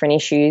many different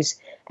issues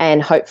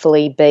and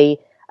hopefully be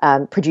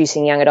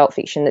producing young adult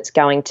fiction that's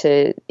going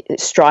to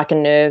strike a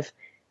nerve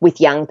with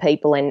young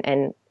people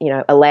and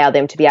allow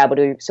them to be able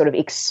to sort of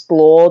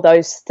explore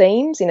those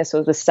themes in a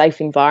sort of a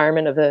safe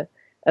environment of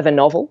a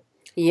novel.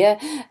 Yeah.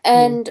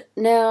 And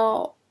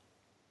now,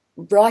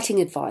 writing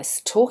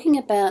advice, talking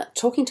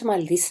to my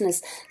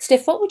listeners.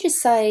 Steph, what would you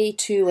say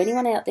to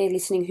anyone out there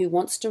listening who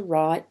wants to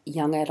write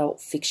young adult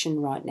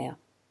fiction right now?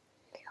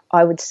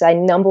 I would say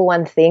number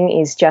one thing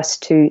is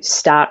just to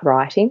start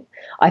writing.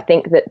 I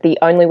think that the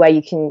only way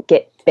you can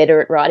get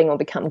better at writing or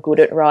become good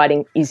at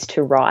writing is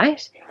to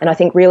write. And I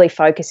think really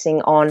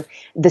focusing on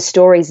the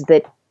stories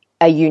that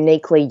are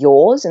uniquely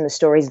yours and the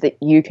stories that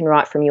you can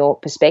write from your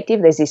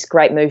perspective. There's this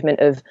great movement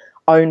of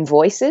own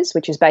voices,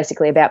 which is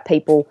basically about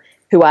people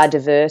who are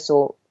diverse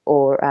or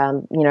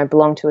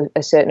belong to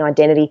a certain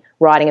identity,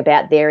 writing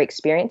about their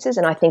experiences.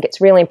 And I think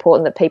it's really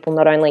important that people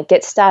not only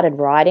get started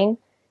writing,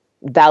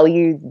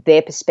 value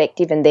their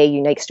perspective and their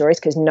unique stories,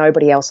 because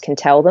nobody else can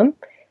tell them,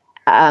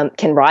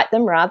 can write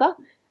them rather,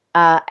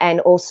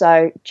 and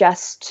also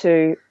just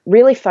to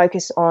really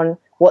focus on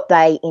what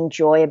they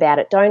enjoy about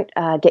it. Don't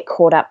get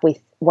caught up with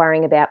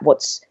worrying about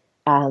what's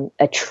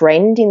a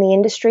trend in the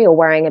industry or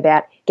worrying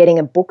about getting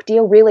a book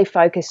deal. Really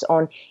focus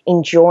on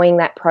enjoying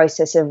that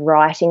process of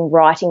writing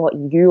what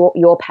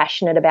you're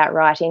passionate about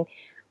writing,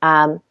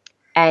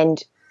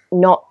 and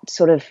not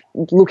sort of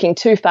looking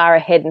too far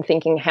ahead and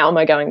thinking, how am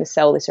I going to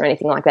sell this or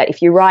anything like that.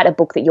 If you write a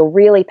book that you're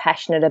really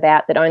passionate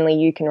about, that only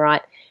you can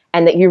write,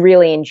 and that you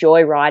really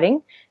enjoy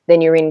writing, then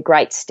you're in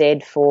great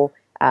stead for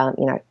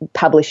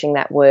publishing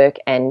that work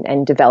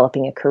and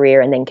developing a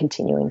career and then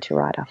continuing to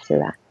write after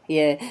that.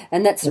 Yeah,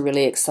 and that's a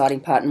really exciting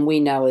part. And we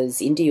know as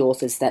indie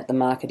authors that the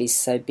market is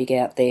so big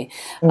out there.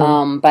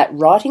 But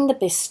writing the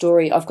best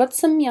story, I've got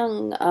some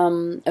young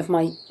of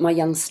my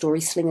young story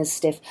slingers,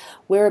 Steph.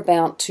 We're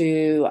about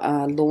to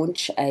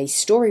launch a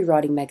story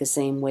writing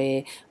magazine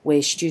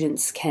where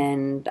students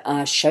can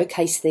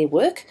showcase their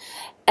work.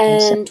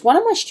 And one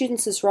of my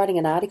students is writing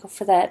an article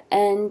for that,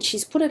 and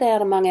she's put it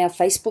out among our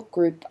Facebook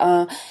group.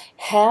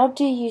 How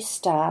do you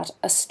start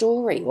a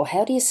story, or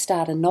how do you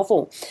start a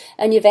novel?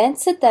 And you've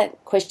answered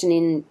that question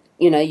in,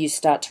 you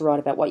start to write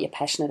about what you're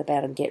passionate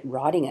about and get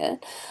writing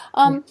it.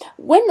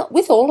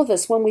 With all of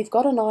us, when we've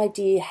got an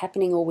idea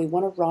happening or we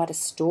want to write a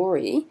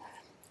story,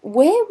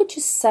 where would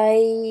you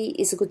say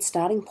is a good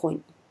starting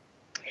point?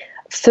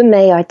 For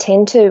me, I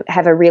tend to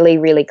have a really,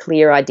 really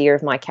clear idea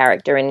of my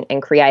character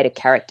and create a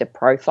character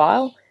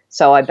profile.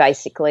 So I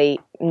basically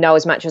know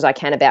as much as I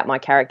can about my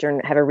character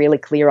and have a really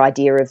clear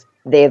idea of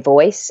their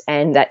voice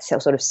and that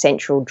sort of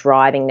central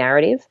driving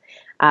narrative.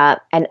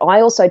 And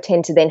I also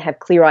tend to then have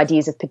clear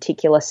ideas of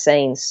particular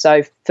scenes.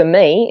 So for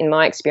me, in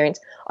my experience,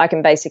 I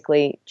can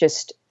basically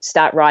just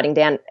start writing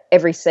down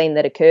every scene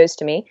that occurs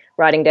to me,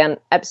 writing down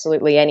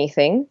absolutely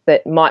anything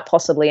that might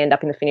possibly end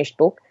up in the finished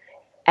book,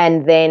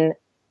 and then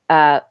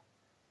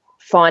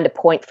find a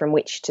point from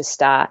which to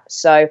start.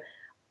 So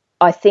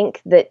I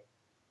think that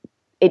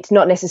it's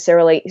not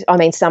necessarily,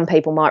 some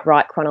people might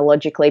write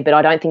chronologically, but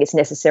I don't think it's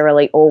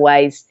necessarily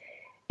always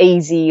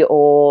easy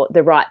or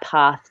the right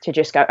path to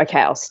just go,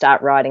 okay, I'll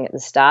start writing at the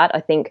start. I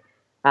think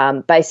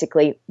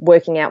basically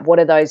working out what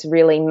are those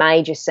really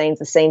major scenes,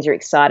 the scenes you're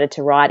excited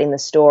to write in the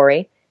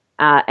story,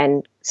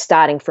 and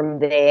starting from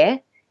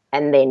there.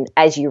 And then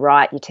as you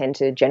write, you tend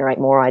to generate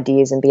more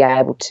ideas and be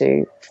able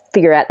to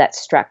figure out that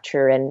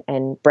structure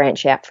and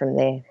branch out from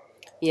there.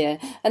 Yeah,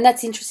 and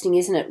that's interesting,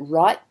 isn't it?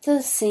 Write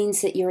the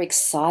scenes that you're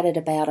excited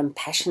about and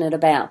passionate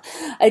about.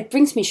 It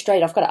brings me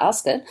straight, I've got to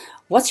ask it,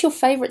 what's your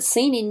favourite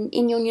scene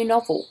in your new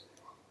novel?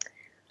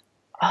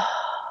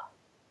 Oh,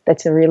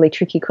 that's a really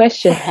tricky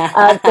question.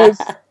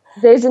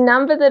 There's a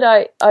number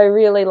that I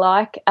really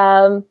like.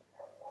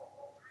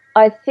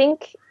 I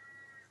think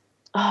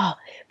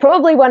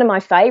probably one of my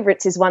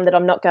favourites is one that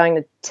I'm not going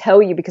to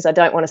tell you because I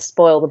don't want to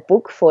spoil the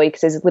book for you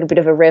because there's a little bit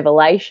of a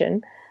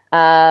revelation.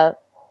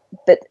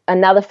 But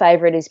another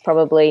favourite is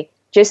probably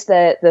just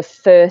the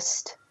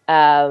first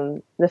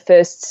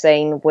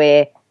scene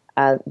where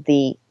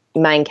the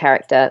main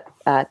character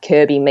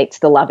Kirby meets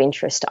the love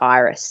interest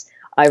Iris.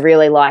 I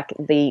really like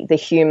the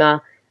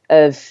humour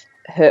of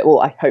her.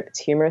 Well, I hope it's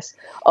humorous,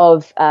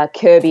 of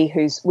Kirby,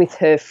 who's with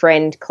her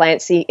friend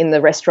Clancy in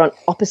the restaurant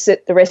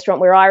opposite the restaurant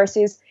where Iris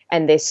is,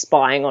 and they're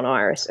spying on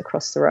Iris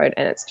across the road,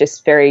 and it's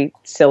just very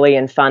silly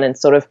and fun and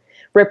sort of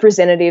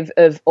representative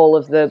of all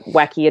of the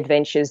wacky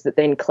adventures that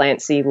then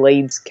Clancy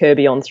leads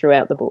Kirby on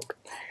throughout the book.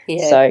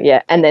 Yeah. So,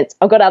 yeah, and then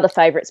I've got other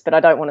favourites, but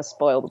I don't want to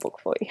spoil the book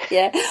for you.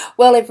 Yeah.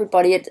 Well,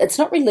 everybody, it's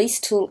not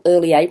released till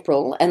early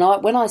April, and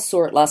when I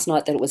saw it last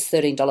night that it was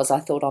 $13, I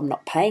thought I'm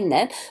not paying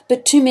that.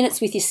 But 2 minutes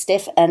with you,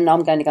 Steph, and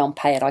I'm going to go and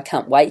pay it. I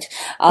can't wait.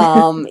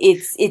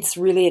 It's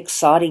really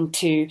exciting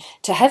to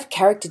have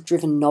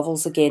character-driven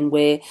novels again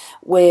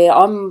where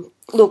I'm...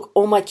 Look,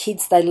 all my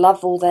kids, they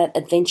love all that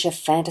adventure,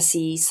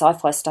 fantasy,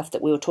 sci-fi stuff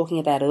that we were talking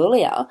about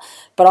earlier,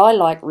 but I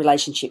like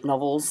relationship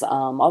novels.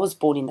 I was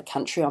born in the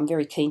country. I'm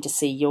very keen to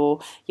see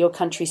your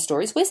country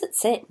stories. Where's it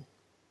set?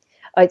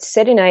 It's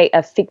set in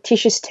a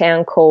fictitious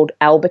town called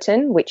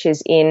Alberton, which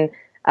is in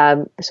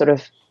sort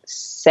of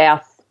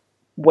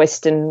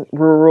southwestern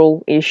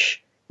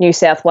rural-ish New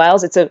South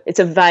Wales. It's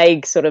a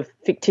vague sort of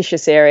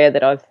fictitious area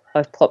that I've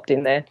plopped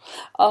in there.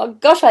 Oh,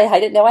 gosh, I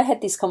hate it. Now, I had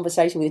this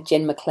conversation with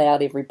Jen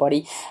McLeod,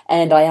 everybody,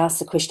 and I asked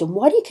the question,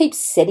 why do you keep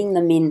setting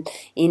them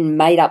in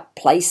made-up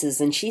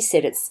places? And she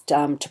said it's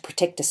to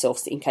protect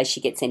herself in case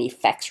she gets any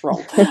facts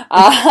wrong.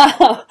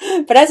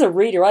 But as a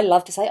reader, I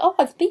love to say, oh,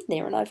 I've been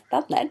there and I've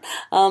done that.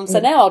 So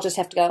now I'll just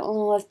have to go,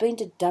 oh, I've been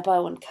to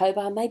Dubbo and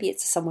Cobar. Maybe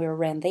it's somewhere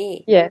around there.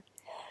 Yeah.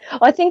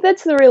 I think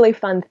that's the really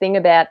fun thing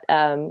about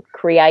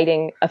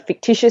creating a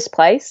fictitious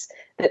place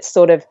that's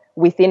sort of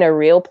within a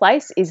real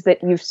place is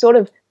that you've sort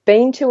of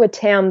been to a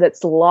town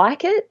that's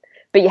like it,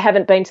 but you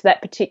haven't been to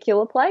that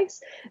particular place.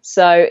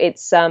 So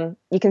it's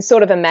you can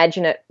sort of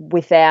imagine it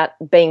without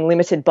being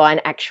limited by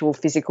an actual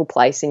physical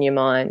place in your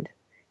mind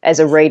as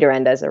a reader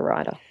and as a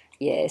writer.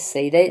 Yeah,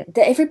 see,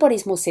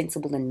 everybody's more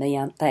sensible than me,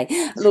 aren't they?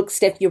 Look,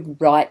 Steph, you're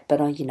right, but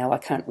I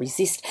can't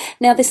resist.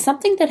 Now, there's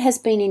something that has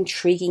been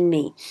intriguing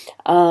me.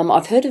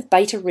 I've heard of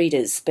beta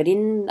readers, but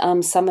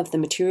in some of the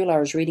material I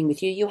was reading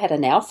with you, you had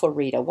an alpha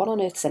reader. What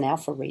on earth's an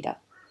alpha reader?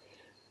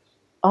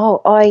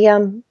 Oh,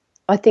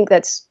 I think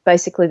that's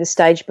basically the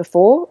stage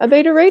before a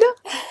beta reader.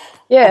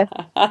 Yeah.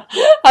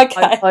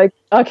 Okay.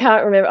 I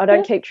can't remember. I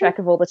don't keep track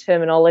of all the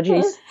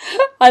terminologies.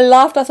 I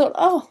laughed. I thought,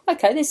 oh,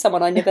 okay, there's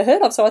someone I never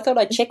heard of, so I thought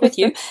I'd check with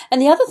you.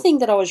 And the other thing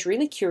that I was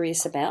really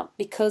curious about,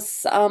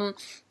 because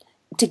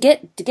to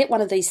get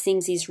one of these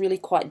things is really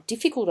quite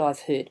difficult,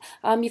 I've heard.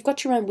 You've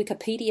got your own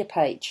Wikipedia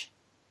page.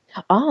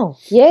 Oh,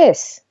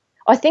 yes.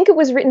 I think it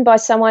was written by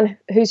someone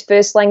whose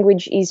first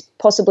language is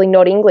possibly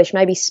not English,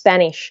 maybe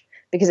Spanish,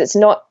 because it's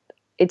not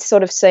it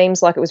sort of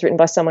seems like it was written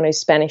by someone who's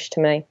Spanish to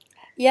me.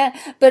 Yeah,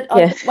 but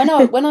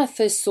when I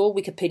first saw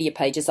Wikipedia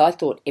pages, I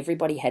thought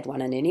everybody had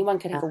one and anyone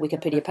could have a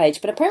Wikipedia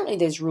page. But apparently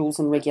there's rules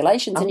and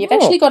regulations, and you've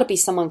actually got to be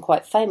someone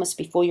quite famous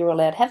before you're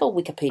allowed to have a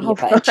Wikipedia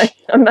page. Right.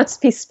 I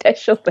must be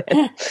special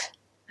then.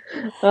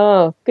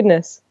 Oh,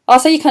 goodness. Oh,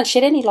 so you can't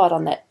shed any light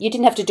on that? You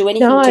didn't have to do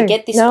anything to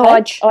get this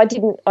page?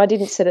 No, I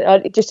didn't set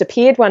it. It just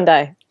appeared one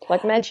day,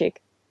 like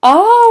magic.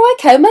 Oh,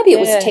 okay. Maybe it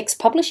was Text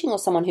Publishing or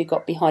someone who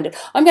got behind it.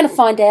 I'm going to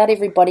find out,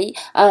 everybody,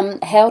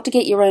 how to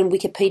get your own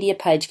Wikipedia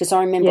page, because I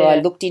remember I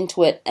looked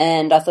into it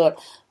and I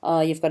thought, oh,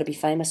 you've got to be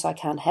famous. I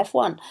can't have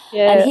one.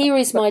 Yeah, and here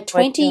is my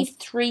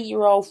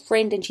 23-year-old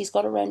friend, and she's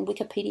got her own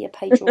Wikipedia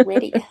page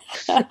already.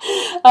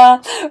 All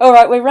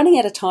right, we're running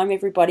out of time,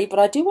 everybody, but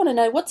I do want to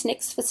know what's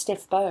next for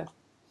Steph Bow.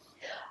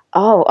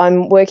 Oh,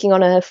 I'm working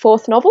on a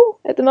 4th novel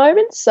at the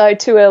moment, so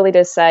too early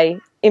to say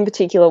in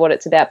particular what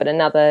it's about, but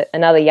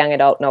another young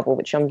adult novel,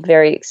 which I'm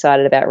very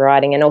excited about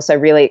writing, and also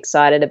really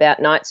excited about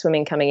Night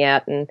Swimming coming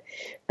out and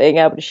being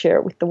able to share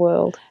it with the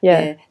world.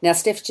 Yeah. Now,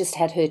 Steph just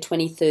had her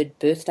 23rd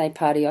birthday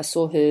party. I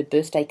saw her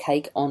birthday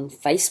cake on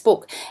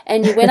Facebook,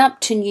 and you went up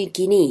to New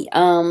Guinea.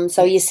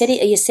 So are you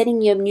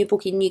setting your new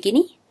book in New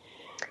Guinea?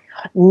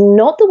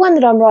 Not the one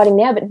that I'm writing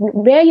now, but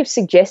now you've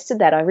suggested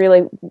that, I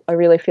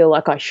really feel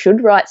like I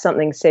should write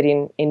something set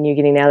in New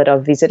Guinea now that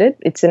I've visited.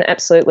 It's an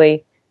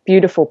absolutely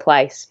beautiful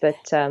place,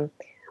 but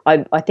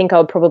I think I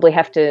would probably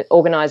have to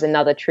organise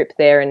another trip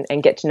there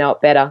and get to know it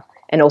better,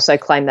 and also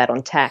claim that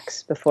on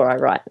tax before I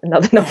write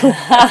another novel.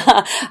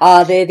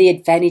 They're the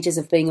advantages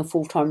of being a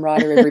full-time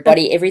writer,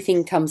 everybody.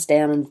 Everything comes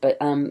down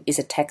and is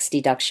a tax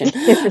deduction.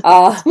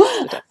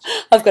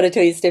 I've got to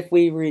tell you, Steph,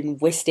 we were in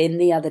West End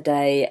the other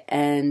day,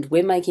 and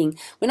we're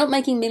not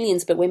making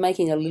millions, but we're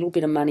making a little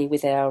bit of money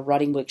with our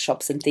writing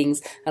workshops and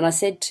things. And I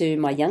said to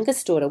my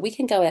youngest daughter, we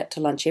can go out to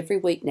lunch every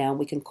week now and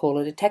we can call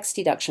it a tax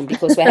deduction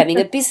because we're having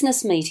a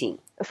business meeting.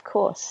 Of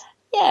course.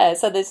 Yeah,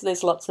 so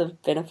there's lots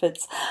of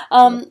benefits.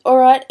 All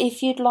right,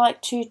 if you'd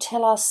like to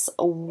tell us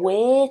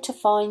where to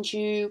find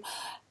you,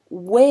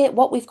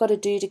 what we've got to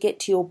do to get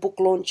to your book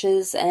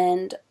launches,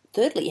 and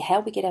thirdly, how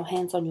we get our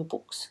hands on your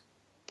books.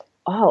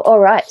 Oh, all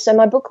right. So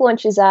my book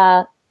launches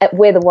are at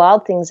Where the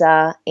Wild Things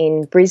Are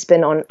in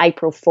Brisbane on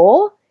April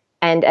 4,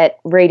 and at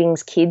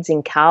Readings Kids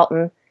in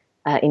Carlton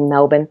in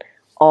Melbourne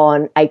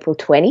on April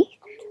 20.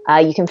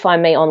 You can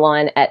find me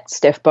online at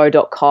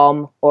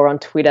stephbow.com, or on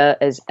Twitter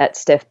as at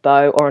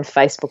stephbow, or on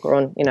Facebook, or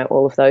on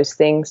all of those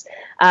things.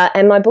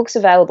 And my book's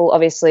available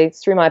obviously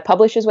through my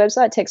publisher's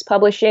website, Text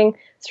Publishing,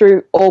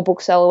 through all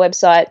bookseller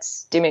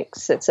websites,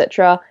 Dymocks,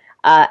 etc.,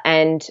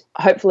 and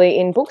hopefully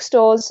in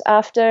bookstores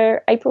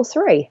after April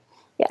 3.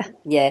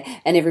 Yeah,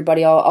 and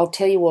everybody, I'll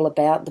tell you all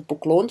about the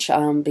book launch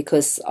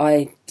because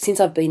since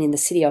I've been in the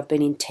city, I've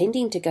been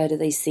intending to go to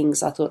these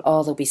things. I thought,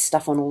 there'll be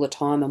stuff on all the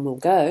time and we'll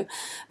go.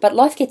 But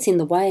life gets in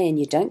the way and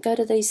you don't go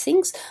to these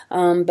things.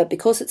 But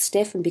because it's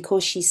Steph and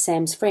because she's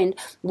Sam's friend,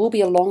 we'll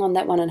be along on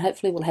that one, and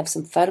hopefully we'll have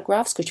some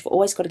photographs, because you've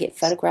always got to get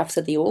photographs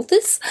of the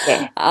authors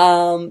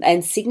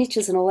and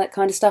signatures and all that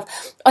kind of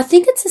stuff. I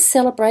think it's a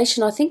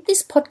celebration. I think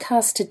this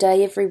podcast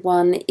today,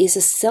 everyone, is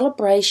a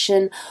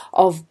celebration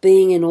of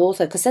being an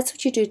author, because that's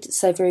what you do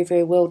so very,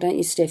 very well, don't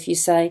you, Steph? You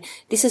say,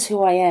 this is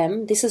who I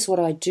am, this is what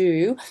I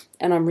do,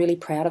 and I'm really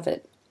proud of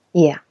it.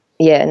 Yeah,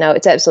 no,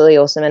 it's absolutely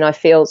awesome, and I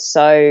feel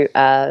so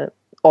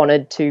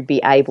honoured to be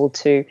able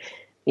to,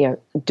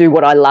 do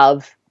what I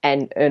love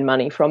and earn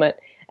money from it.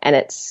 And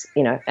it's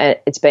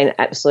been an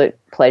absolute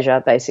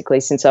pleasure, basically,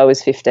 since I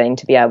was 15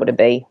 to be able to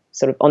be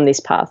sort of on this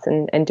path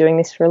and doing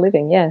this for a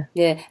living, yeah.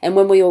 Yeah, and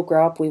when we all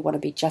grow up, we want to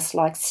be just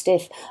like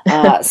Steph.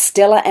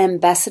 Stellar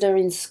ambassador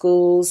in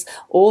schools,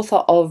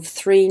 author of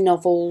 3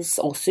 novels,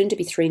 or soon to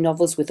be 3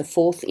 novels, with a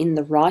 4th in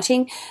the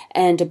writing,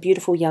 and a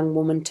beautiful young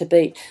woman to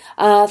beat.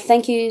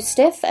 Thank you,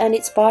 Steph, and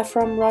it's bye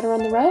from Writer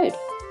on the Road.